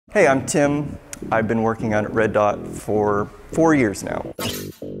Hey, I'm Tim. I've been working on at Red Dot for 4 years now.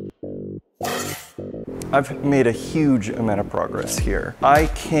 I've made a huge amount of progress here. I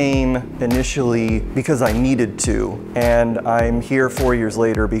came initially because I needed to, and I'm here 4 years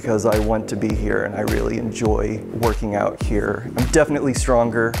later because I want to be here and I really enjoy working out here. I'm definitely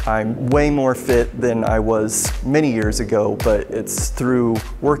stronger. I'm way more fit than I was many years ago, but it's through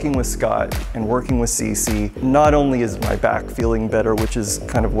working with Scott and working with Cece. Not only is my back feeling better, which is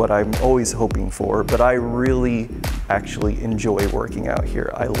kind of what I'm always hoping for, but I really actually enjoy working out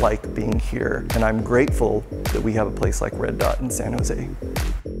here. I like being here, and I'm grateful that we have a place like Red Dot in San Jose.